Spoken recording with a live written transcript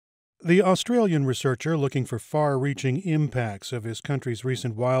The Australian researcher looking for far-reaching impacts of his country's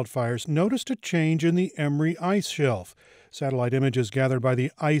recent wildfires noticed a change in the Emery ice shelf. Satellite images gathered by the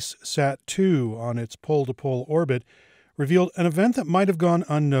IceSat-2 on its pole-to-pole orbit revealed an event that might have gone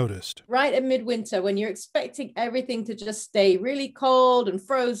unnoticed. Right at midwinter, when you're expecting everything to just stay really cold and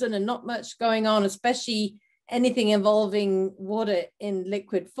frozen and not much going on, especially anything involving water in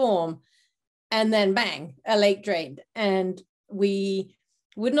liquid form, and then bang, a lake drained. And we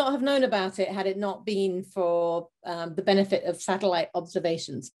would not have known about it had it not been for the benefit of satellite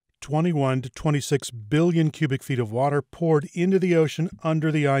observations. 21 to 26 billion cubic feet of water poured into the ocean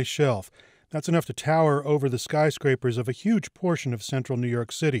under the ice shelf. That's enough to tower over the skyscrapers of a huge portion of central New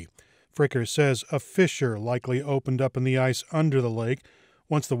York City. Fricker says a fissure likely opened up in the ice under the lake.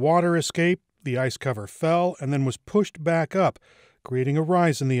 Once the water escaped, the ice cover fell and then was pushed back up, creating a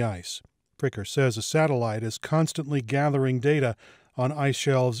rise in the ice. Fricker says a satellite is constantly gathering data on ice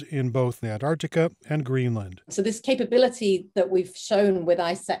shelves in both Antarctica and Greenland. So this capability that we've shown with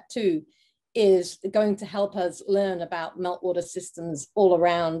IceSat-2 is going to help us learn about meltwater systems all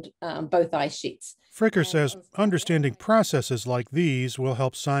around both ice sheets. Fricker says understanding processes like these will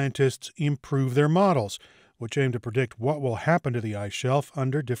help scientists improve their models, which aim to predict what will happen to the ice shelf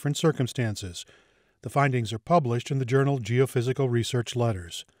under different circumstances. The findings are published in the journal Geophysical Research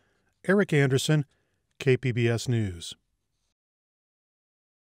Letters. Erik Anderson, KPBS News.